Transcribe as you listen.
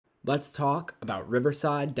Let's talk about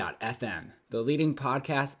Riverside.fm, the leading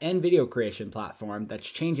podcast and video creation platform that's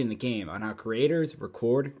changing the game on how creators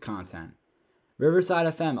record content. Riverside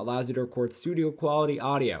FM allows you to record studio quality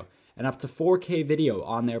audio and up to 4K video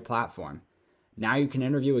on their platform. Now you can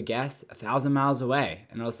interview a guest 1,000 miles away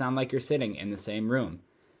and it'll sound like you're sitting in the same room.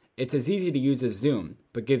 It's as easy to use as Zoom,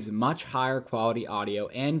 but gives much higher quality audio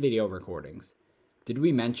and video recordings. Did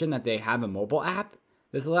we mention that they have a mobile app?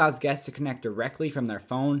 This allows guests to connect directly from their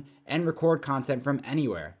phone and record content from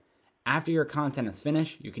anywhere. After your content is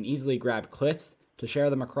finished, you can easily grab clips to share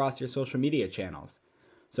them across your social media channels.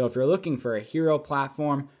 So if you're looking for a hero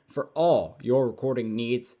platform for all your recording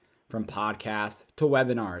needs, from podcasts to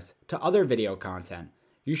webinars to other video content,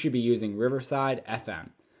 you should be using Riverside FM.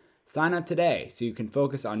 Sign up today so you can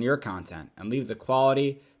focus on your content and leave the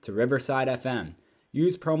quality to Riverside FM.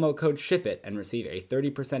 Use promo code SHIPIT and receive a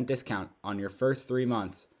 30% discount on your first 3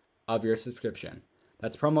 months of your subscription.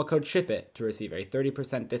 That's promo code SHIPIT to receive a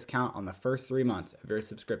 30% discount on the first 3 months of your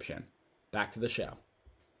subscription. Back to the show.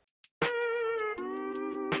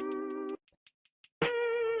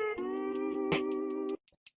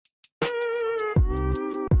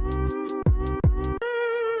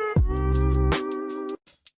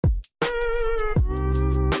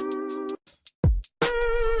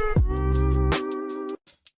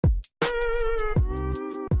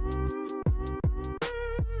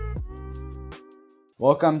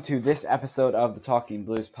 Welcome to this episode of the Talking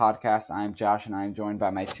Blues podcast. I'm Josh and I am joined by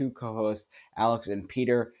my two co-hosts, Alex and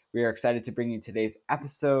Peter. We are excited to bring you today's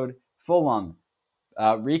episode. Fulham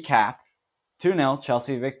recap, 2-0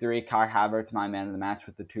 Chelsea victory. Kai Havertz, my man of the match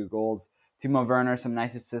with the 2 goals. Timo Werner, some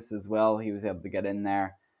nice assists as well. He was able to get in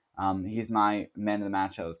there. He's my man of the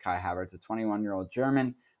match. That was Kai Havertz, a 21-year-old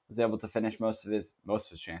German. Was able to finish most of his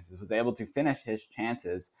chances. Was able to finish his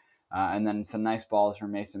chances. And then some nice balls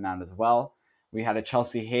from Mason Mount as well. We had a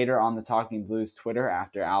Chelsea hater on the Talking Blues Twitter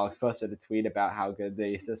after Alex posted a tweet about how good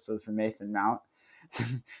the assist was for Mason Mount.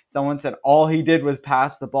 Someone said all he did was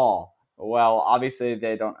pass the ball. Well, obviously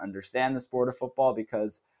they don't understand the sport of football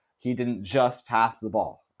because he didn't just pass the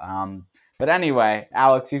ball. But anyway,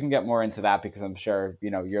 Alex, you can get more into that because I'm sure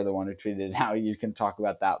you're the one who tweeted it out. You can talk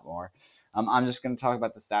about that more. I'm just going to talk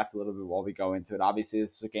about the stats a little bit while we go into it. Obviously,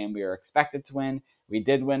 this was a game we were expected to win. We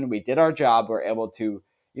did win. We did our job. We're able to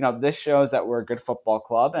this shows that we're a good football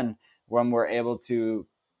club, and when we're able to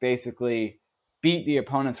basically beat the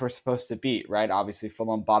opponents we're supposed to beat, right? Obviously,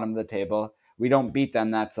 Fulham bottom of the table. We don't beat them,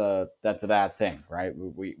 that's a bad thing, right?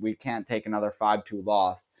 We can't take another 5-2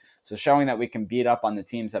 loss. So showing that we can beat up on the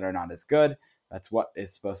teams that are not as good, that's what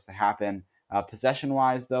is supposed to happen.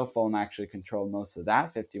 Possession-wise, though, Fulham actually controlled most of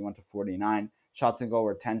that, 51-49. Shots on goal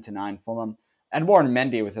were 10-9 Fulham. And Warren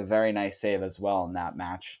Mendy with a very nice save as well in that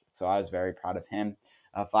match. So I was very proud of him.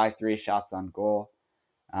 5-3 shots on goal.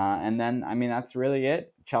 And then, that's really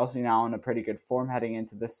it. Chelsea now in a pretty good form heading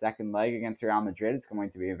into this second leg against Real Madrid. It's going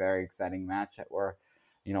to be a very exciting match that we're,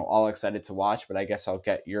 all excited to watch. But I guess I'll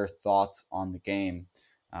get your thoughts on the game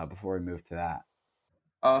before we move to that.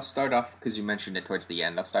 I'll start off, because you mentioned it towards the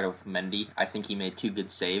end, I'll start off with Mendy. I think he made 2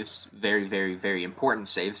 good saves. Very, very, very important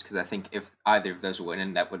saves, because I think if either of those were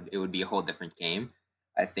in, it would be a whole different game.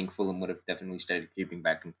 I think Fulham would have definitely started creeping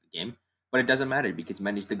back into the game. But it doesn't matter because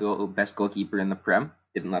Mendy's the best goalkeeper in the Prem.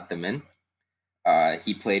 Didn't let them in.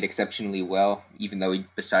 He played exceptionally well, even though he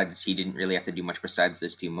didn't really have to do much besides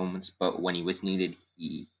those 2 moments. But when he was needed,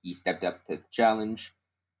 he stepped up to the challenge.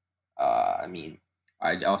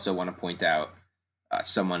 I also want to point out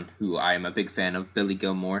someone who I am a big fan of, Billy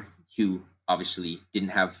Gilmore, who obviously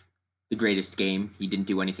didn't have the greatest game. He didn't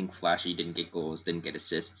do anything flashy, didn't get goals, didn't get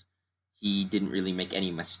assists. He didn't really make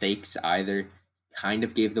any mistakes either. Kind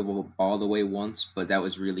of gave the ball away once, but that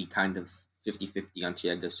was really kind of 50-50 on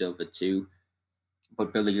Thiago Silva too.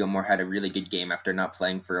 But Billy Gilmore had a really good game after not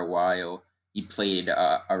playing for a while. He played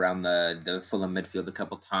around the Fulham midfield a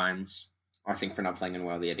couple times. I think for not playing in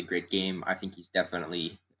well, he had a great game. I think he's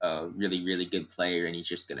definitely a really, really good player, and he's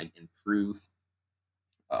just going to improve.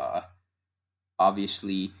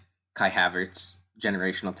 Obviously, Kai Havertz,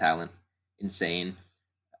 generational talent, insane.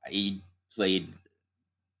 He played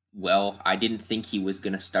well. I didn't think he was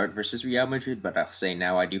going to start versus Real Madrid, but I'll say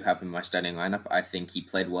now I do have him in my starting lineup. I think he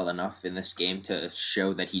played well enough in this game to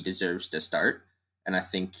show that he deserves to start, and I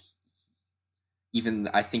think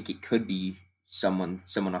it could be someone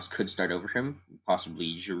else could start over him,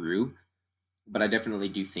 possibly Giroud, but I definitely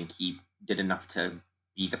do think he did enough to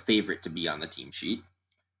be the favorite to be on the team sheet.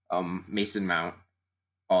 Mason Mount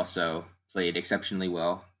also played exceptionally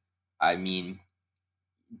well.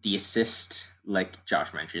 The assist, like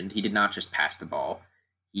Josh mentioned, he did not just pass the ball.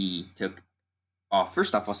 He took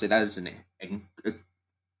first off, I'll say that is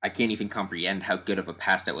can't even comprehend how good of a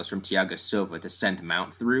pass that was from Thiago Silva to send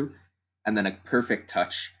Mount through, and then a perfect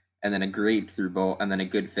touch, and then a great through ball, and then a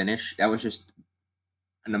good finish. That was just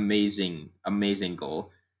an amazing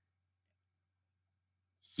goal.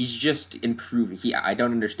 He's just improving. I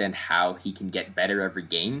don't understand how he can get better every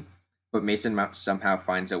game, but Mason Mount somehow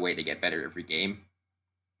finds a way to get better every game.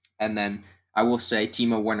 And then I will say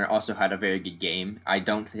Timo Werner also had a very good game. I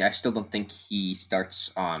still don't think he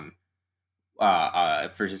starts on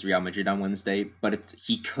versus Real Madrid on Wednesday, but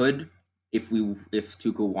he could if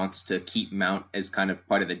Tuchel wants to keep Mount as kind of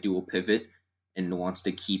part of the dual pivot and wants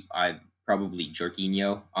to keep probably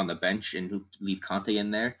Jorginho on the bench and leave Conte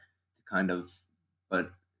in there to kind of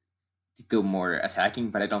but to go more attacking.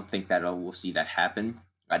 But I don't think that we'll see that happen.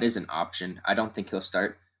 That is an option. I don't think he'll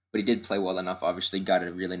start, but he did play well enough. Obviously, got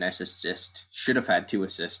a really nice assist. Should have had 2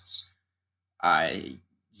 assists.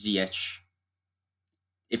 Ziyech,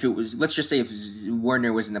 if it was, let's just say if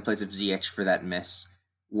Werner was in the place of Ziyech for that miss,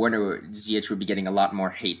 Ziyech would be getting a lot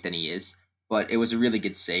more hate than he is. But it was a really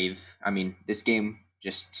good save. I mean, this game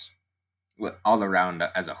just all around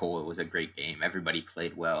as a whole, it was a great game. Everybody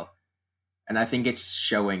played well, and I think it's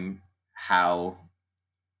showing how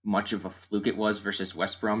much of a fluke it was versus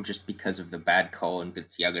West Brom just because of the bad call and the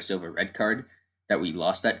Thiago Silva red card that we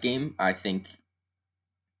lost that game. I think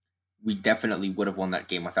we definitely would have won that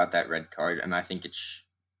game without that red card, and I think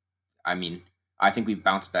I think we've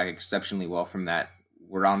bounced back exceptionally well from that.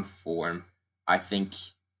 We're on form. I think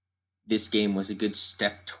this game was a good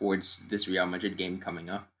step towards this Real Madrid game coming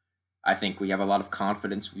up. I think we have a lot of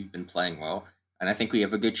confidence. We've been playing well, and I think we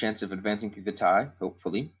have a good chance of advancing through the tie,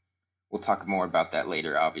 hopefully. We'll talk more about that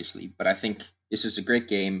later, obviously, but I think this was a great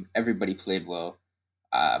game. Everybody played well.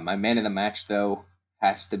 My man of the match, though,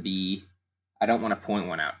 has to be... I don't want to point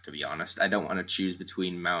one out, to be honest. I don't want to choose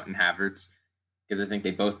between Mount and Havertz, because I think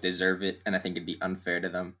they both deserve it, and I think it'd be unfair to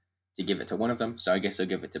them to give it to one of them. So I guess I'll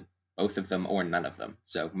give it to both of them or none of them.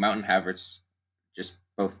 So Mount and Havertz just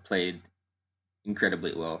both played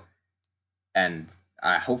incredibly well, and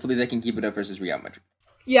hopefully they can keep it up versus Real Madrid.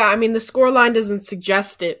 Yeah, I mean, the scoreline doesn't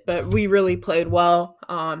suggest it, but we really played well.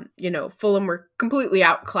 Fulham were completely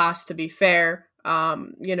outclassed, to be fair.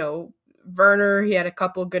 Werner, he had a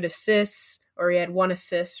couple good assists, or he had 1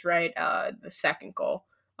 assist, right? The second goal.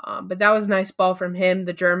 But that was a nice ball from him,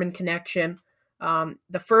 the German connection.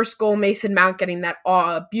 The first goal, Mason Mount getting that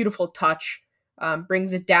beautiful touch,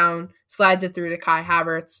 brings it down, slides it through to Kai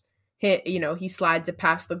Havertz. He slides it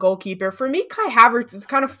past the goalkeeper. For me, Kai Havertz is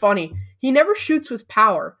kind of funny. He never shoots with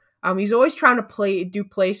power. He's always trying to do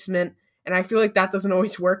placement, and I feel like that doesn't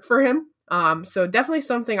always work for him. So definitely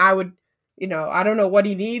something I would, I don't know what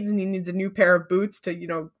he needs, and he needs a new pair of boots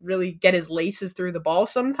to, really get his laces through the ball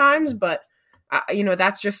sometimes. But,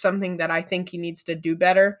 that's just something that I think he needs to do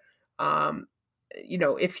better.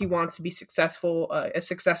 If he wants to be successful, a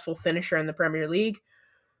successful finisher in the Premier League.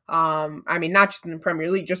 Not just in the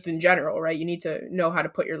Premier League, just in general, right? You need to know how to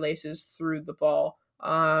put your laces through the ball.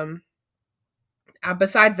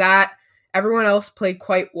 Besides that, everyone else played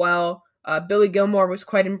quite well. Billy Gilmore was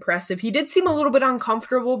quite impressive. He did seem a little bit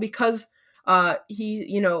uncomfortable because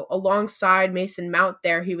he, alongside Mason Mount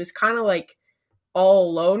there, he was kind of like all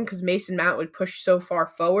alone because Mason Mount would push so far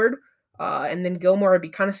forward. And then Gilmore would be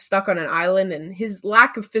kind of stuck on an island, and his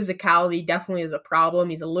lack of physicality definitely is a problem.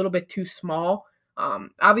 He's a little bit too small.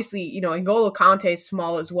 Obviously, N'Golo Kante is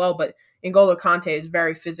small as well, but N'Golo Kante is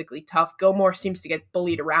very physically tough. Gilmore seems to get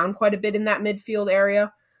bullied around quite a bit in that midfield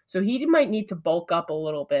area, so he might need to bulk up a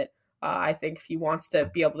little bit, I think, if he wants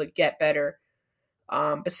to be able to get better.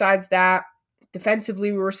 Besides that,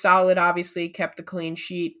 defensively, we were solid, obviously, kept the clean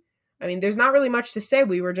sheet. There's not really much to say.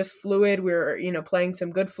 We were just fluid. We were, playing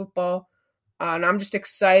some good football. And I'm just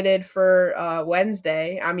excited for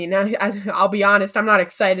Wednesday. I'll be honest, I'm not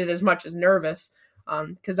excited as much as nervous.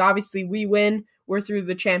 Because obviously we win. We're through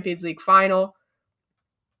the Champions League final.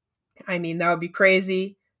 That would be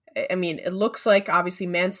crazy. It looks like obviously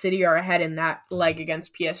Man City are ahead in that leg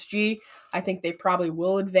against PSG. I think they probably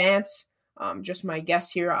will advance. Just my guess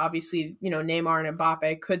here. Obviously, Neymar and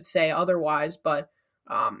Mbappe could say otherwise, but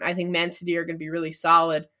I think Man City are going to be really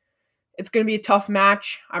solid. It's going to be a tough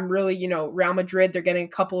match. I'm really, Real Madrid, they're getting a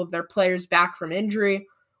couple of their players back from injury.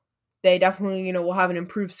 They definitely, will have an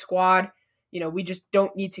improved squad. We just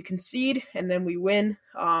don't need to concede, and then we win.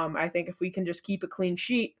 I think if we can just keep a clean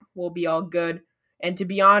sheet, we'll be all good. And to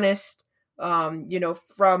be honest,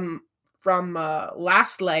 from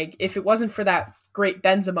last leg, if it wasn't for that great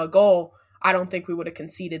Benzema goal, I don't think we would have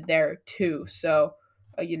conceded there too. So,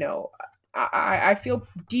 I feel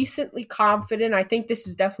decently confident. I think this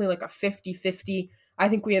is definitely like a 50-50. I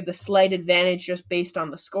think we have the slight advantage just based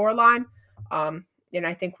on the scoreline. and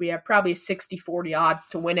I think we have probably a 60-40 odds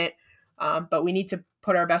to win it. But we need to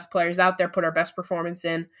put our best players out there, put our best performance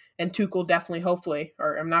in, and Tuchel definitely, hopefully,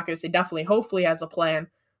 or I'm not going to say definitely, hopefully has a plan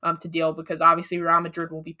to deal, because obviously Real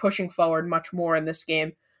Madrid will be pushing forward much more in this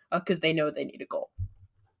game because they know they need a goal.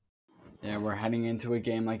 Yeah, we're heading into a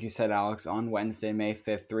game, like you said, Alex, on Wednesday, May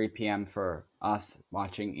 5th, 3 p.m. for us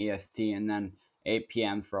watching EST, and then 8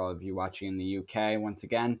 p.m. for all of you watching in the UK. Once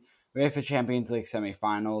again, we have the Champions League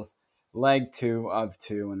semifinals, leg 2 of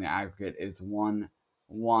 2, and the aggregate is 1-1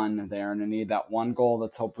 there, and I need that one goal.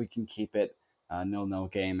 Let's hope we can keep it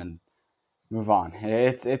 0-0 game and move on.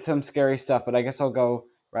 It's some scary stuff, but I guess I'll go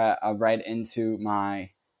right into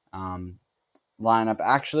my lineup.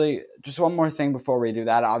 Actually, just one more thing before we do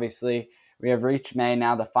that. Obviously, we have reached May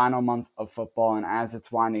now, the final month of football, and as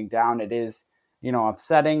it's winding down, it is,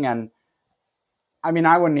 upsetting. And I mean,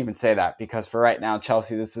 I wouldn't even say that, because for right now,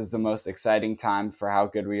 Chelsea, this is the most exciting time for how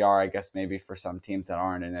good we are. I guess maybe for some teams that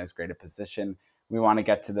aren't in as great a position, we want to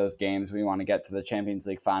get to those games. We want to get to the Champions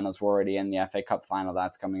League finals. We're already in the FA Cup final.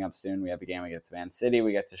 That's coming up soon. We have a game against Man City.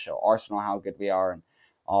 We get to show Arsenal how good we are and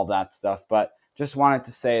all that stuff. But just wanted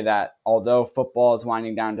to say that although football is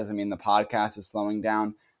winding down, doesn't mean the podcast is slowing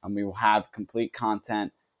down. We will have complete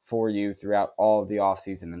content for you throughout all of the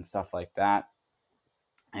offseason and stuff like that.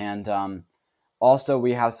 And also,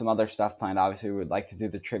 we have some other stuff planned. Obviously, we would like to do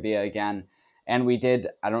the trivia again. And we did,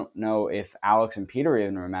 I don't know if Alex and Peter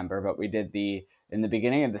even remember, but we did in the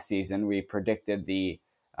beginning of the season, we predicted the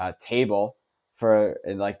table for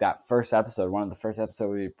like that first episode. One of the first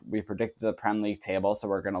episodes, we predicted the Prem League table. So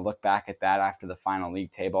we're going to look back at that after the final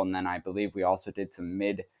league table. And then I believe we also did some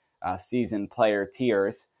mid-season player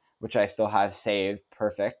tiers, which I still have saved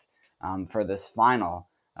perfect for this final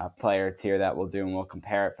player tier that we'll do, and we'll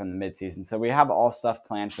compare it from the midseason. So we have all stuff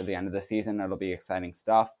planned for the end of the season. It'll be exciting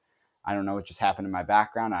stuff. I don't know what just happened in my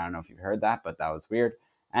background. I don't know if you heard that, but that was weird.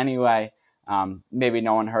 Anyway, maybe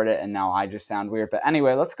no one heard it, and now I just sound weird. But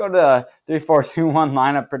anyway, let's go to the 3-4-2-1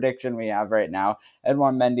 lineup prediction we have right now.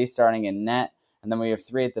 Edouard Mendy starting in net, and then we have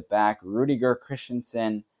 3 at the back: Rudiger,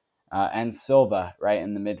 Christensen, and Silva right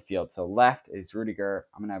in the midfield. So left is Rudiger.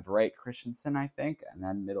 I'm gonna have right Christensen, I think, and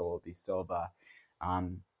then middle will be Silva.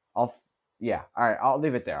 All right, I'll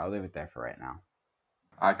leave it there. I'll leave it there for right now.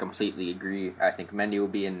 I completely agree. I think Mendy will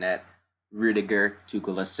be in net. Rudiger,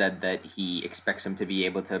 Tuchel has said that he expects him to be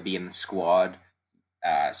able to be in the squad.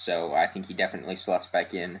 So I think he definitely slots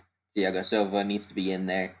back in. Thiago Silva needs to be in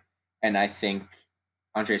there. And I think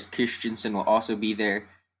Andreas Christensen will also be there,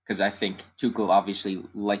 because I think Tuchel obviously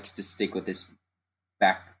likes to stick with this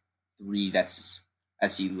back 3 that's,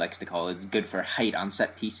 as he likes to call it, it's good for height on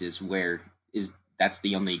set pieces, that's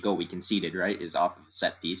the only goal we conceded, right, is off of a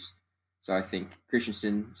set piece. So I think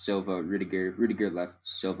Christensen, Silva, Rudiger left,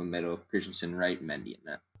 Silva middle, Christensen right, Mendy in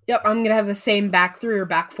net. Yep, I'm going to have the same back 3 or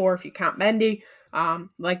back 4 if you count Mendy.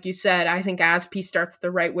 Like you said, I think Aspi starts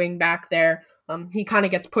the right wing back there. He kind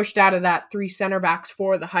of gets pushed out of that 3 center backs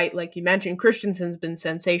for the height, like you mentioned. Christensen's been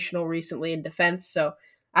sensational recently in defense, so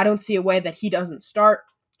I don't see a way that he doesn't start.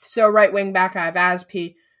 So right wing back, I have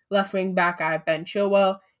Aspi. Left wing back, I have Ben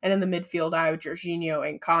Chilwell. And in the midfield, I have Jorginho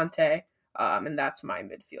and Conte, and that's my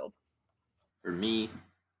midfield. For me,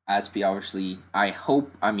 Aspi, obviously, I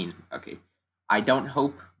don't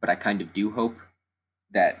hope, but I kind of do hope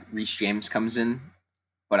that Reece James comes in.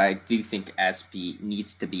 But I do think Aspi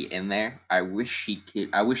needs to be in there. I wish we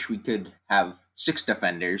could have 6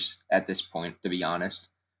 defenders at this point, to be honest,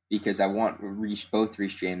 because I want both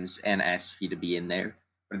Reece James and Aspi to be in there.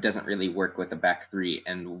 But it doesn't really work with a back 3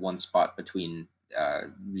 and one spot between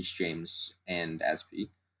Reece James and Aspi.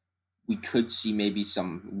 We could see maybe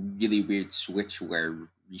some really weird switch where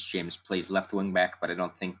Reece James plays left wing back, but I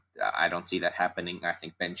don't see that happening. I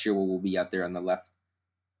think Ben Chilwell will be out there on the left,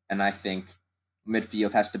 and I think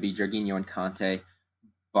midfield has to be Jorginho and Conte.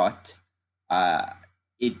 But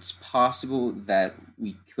it's possible that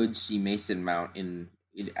we could see Mason Mount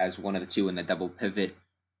as one of the 2 in the double pivot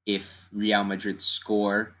if Real Madrid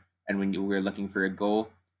score, and when we're looking for a goal.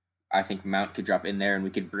 I think Mount could drop in there and we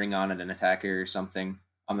could bring on an attacker or something.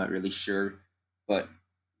 I'm not really sure. But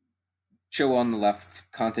Chilwell on the left,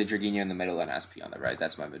 Conte, Jorginho in the middle, and Aspi on the right.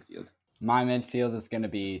 That's my midfield. My midfield is going to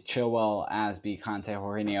be Chilwell, Aspi, Conte,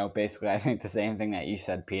 Jorginho. Basically, I think the same thing that you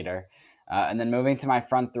said, Peter. And then moving to my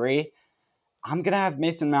front 3, I'm going to have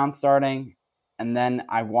Mason Mount starting. And then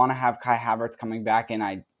I want to have Kai Havertz coming back in.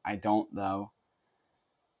 I don't, though.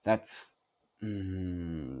 This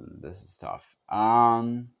is tough.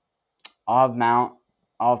 I'll have Mount,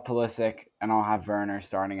 I'll have Pulisic, and I'll have Werner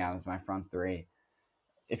starting out as my front 3.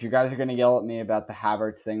 If you guys are going to yell at me about the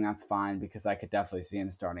Havertz thing, that's fine, because I could definitely see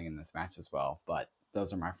him starting in this match as well. But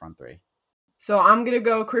those are my front 3. So I'm going to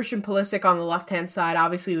go Christian Pulisic on the left-hand side.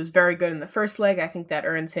 Obviously, he was very good in the first leg. I think that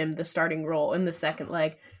earns him the starting role in the second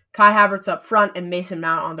leg. Kai Havertz up front and Mason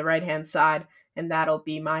Mount on the right-hand side, and that'll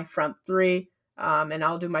be my front three. And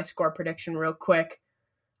I'll do my score prediction real quick.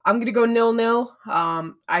 I'm going to go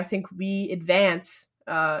 0-0. I think we advance,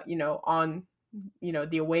 on,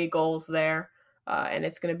 the away goals there. And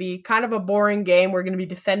it's going to be kind of a boring game. We're going to be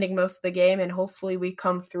defending most of the game, and hopefully we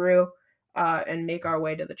come through and make our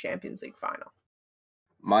way to the Champions League final.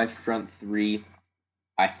 My front three,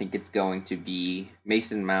 I think it's going to be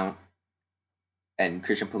Mason Mount and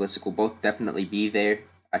Christian Pulisic will both definitely be there.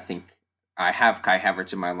 I think I have Kai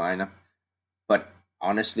Havertz in my lineup, but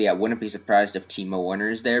honestly, I wouldn't be surprised if Timo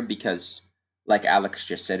Werner is there because, like Alex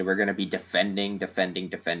just said, we're going to be defending.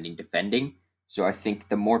 So I think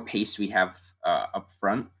the more pace we have up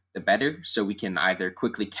front, the better. So we can either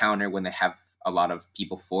quickly counter when they have a lot of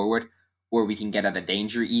people forward, or we can get out of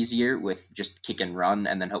danger easier with just kick and run,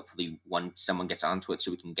 and then hopefully when someone gets onto it so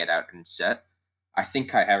we can get out and set. I think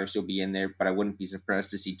Kai Havertz will be in there, but I wouldn't be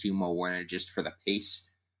surprised to see Timo Werner just for the pace.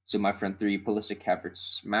 So my front three, Pulisic,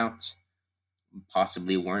 Havertz, Mount,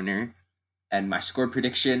 possibly Werner. And my score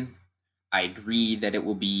prediction, I agree that it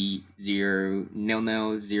will be 0-0,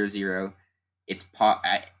 0-0.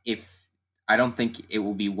 I don't think it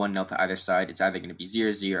will be 1-0 to either side. It's either going to be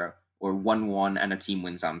 0-0 or 1-1 and a team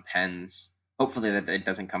wins on pens. Hopefully that it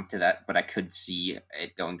doesn't come to that, but I could see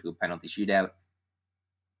it going to a penalty shootout.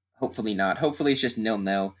 Hopefully not. Hopefully it's just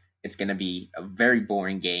 0-0. It's going to be a very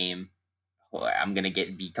boring game. I'm going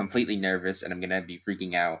to be completely nervous and I'm going to be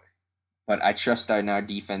freaking out. But I trust in our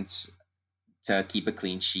defense to keep a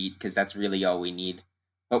clean sheet because that's really all we need.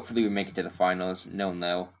 Hopefully we make it to the finals.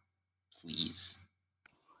 0-0. Please.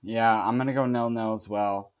 Yeah, I'm going to go 0-0 as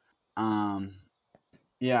well.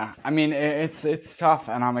 Yeah, I mean, it's tough,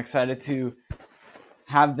 and I'm excited to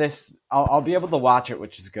have this. I'll be able to watch it,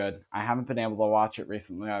 which is good. I haven't been able to watch it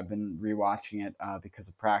recently. I've been rewatching it because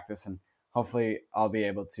of practice, and hopefully I'll be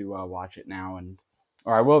able to watch it now,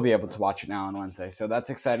 or I will be able to watch it now on Wednesday. So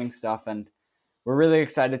that's exciting stuff, and we're really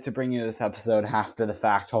excited to bring you this episode after the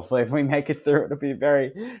fact. Hopefully, if we make it through, it'll be a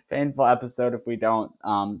very painful episode if we don't.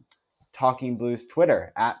 Talking Blues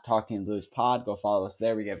Twitter, at Talking Blues Pod. Go follow us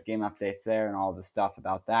there. We give game updates there and all the stuff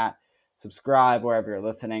about that. Subscribe wherever you're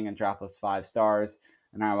listening and drop us 5 stars.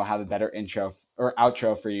 And I will have a better intro or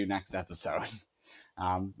outro for you next episode.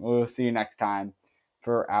 We'll see you next time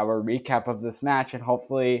for our recap of this match and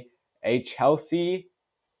hopefully a Chelsea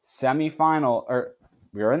semifinal, or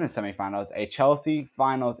we were in the semifinals, a Chelsea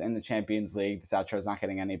finals in the Champions League. This outro is not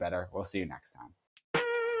getting any better. We'll see you next time.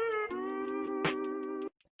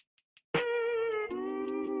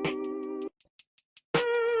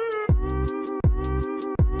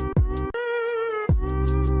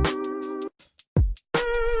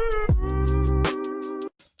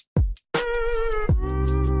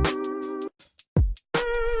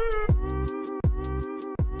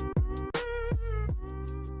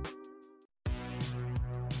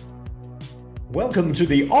 Welcome to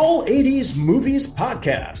the All 80s Movies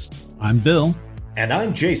Podcast. I'm Bill. And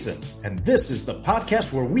I'm Jason. And this is the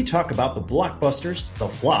podcast where we talk about the blockbusters, the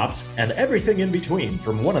flops, and everything in between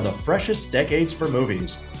from one of the freshest decades for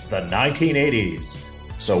movies, the 1980s.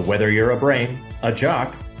 So whether you're a brain, a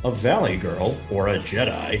jock, a valley girl, or a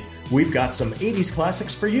Jedi, we've got some 80s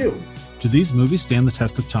classics for you. Do these movies stand the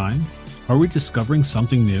test of time? Are we discovering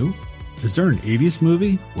something new? Is there an 80s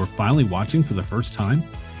movie we're finally watching for the first time?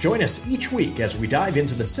 Join us each week as we dive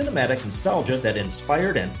into the cinematic nostalgia that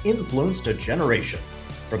inspired and influenced a generation.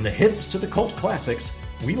 From the hits to the cult classics,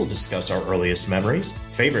 we'll discuss our earliest memories,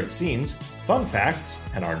 favorite scenes, fun facts,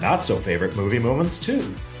 and our not-so-favorite movie moments,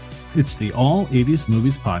 too. It's the All 80s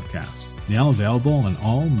Movies Podcast, now available on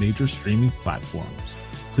all major streaming platforms.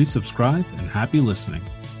 Please subscribe and happy listening.